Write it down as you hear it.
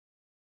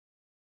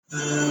I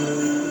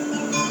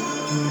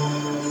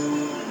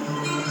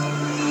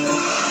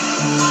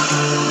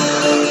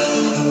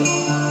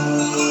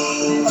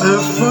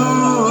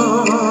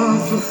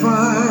fought the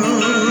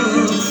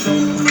fight.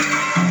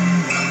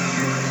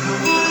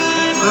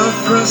 I've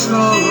pressed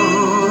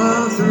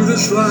on through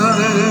this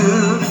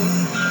life.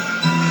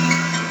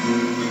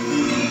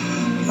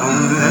 I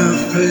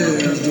have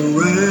paved the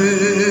way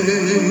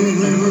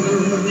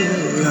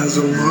as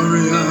a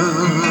warrior.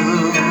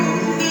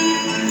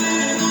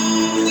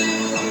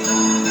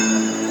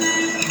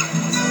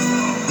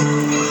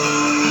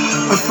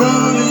 I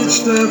fought each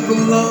step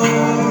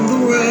along the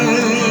way.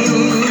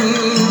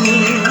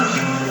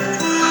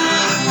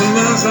 And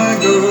as I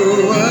go,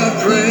 I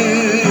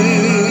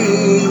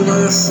pray,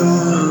 my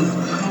son,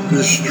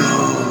 be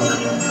strong,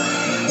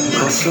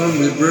 my son,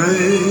 be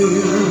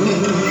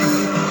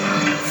brave,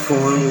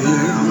 for you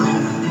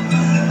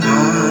I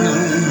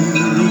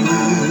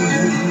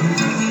live.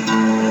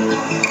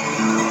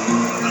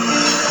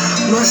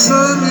 My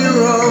son, you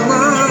are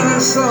my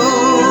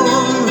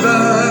song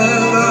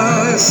that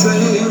I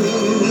sing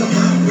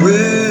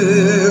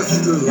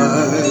with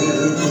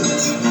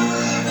delight.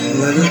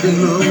 Let it be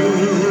known,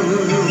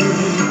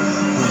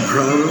 I'm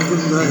proud of the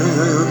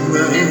man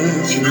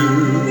that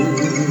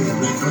you've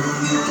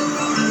become.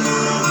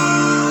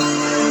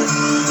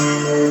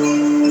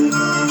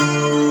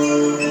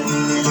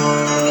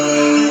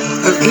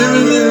 I've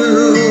given you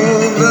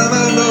all that I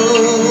know,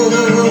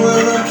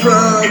 and I'm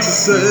proud to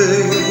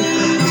say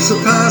you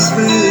surpassed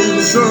me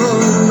in so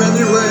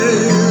many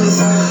ways,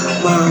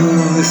 my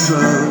only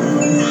son,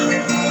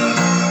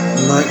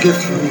 my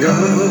gift from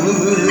God.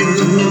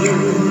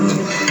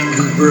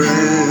 Be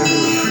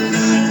brave,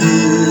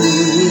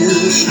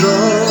 be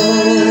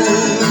strong,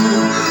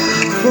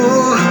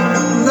 for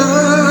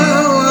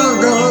now I've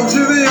gone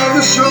to the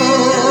other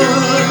shore,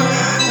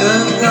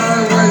 and I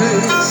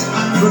wait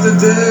for the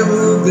day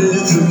we'll be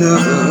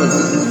together,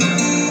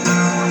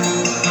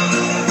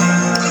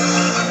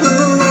 when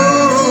the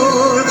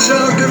Lord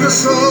shall give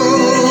us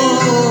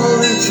all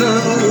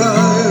eternal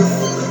life.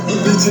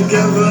 We'll be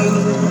together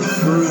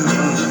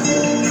forever.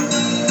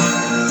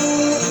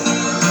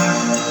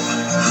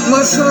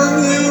 My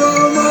son, you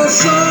are my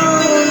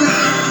song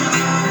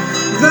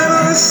that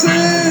I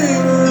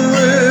sing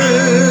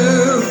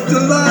with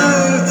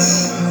delight.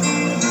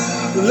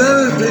 Let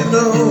it be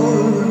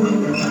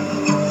known,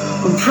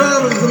 I'm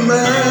proud of the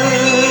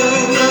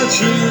man that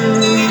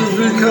you've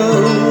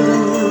become.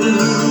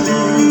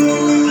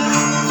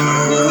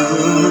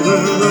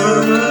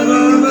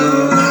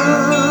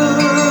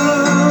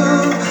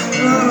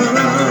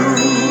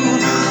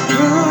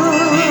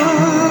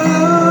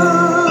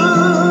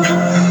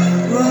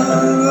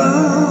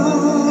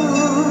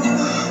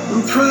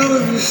 I'm proud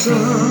of you,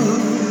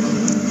 son,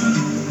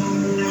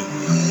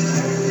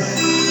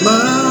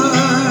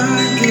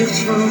 my gift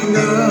from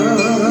God.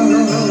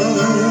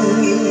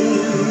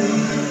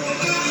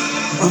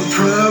 I'm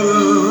proud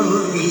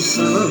of you,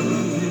 son,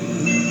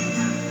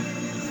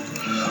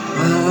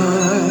 my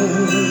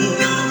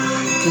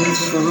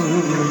gift from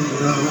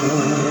God.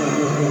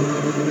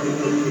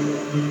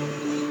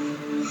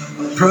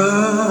 I'm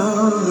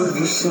proud of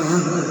you,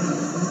 son,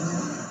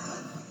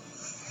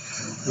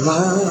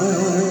 my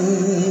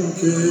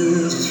gift.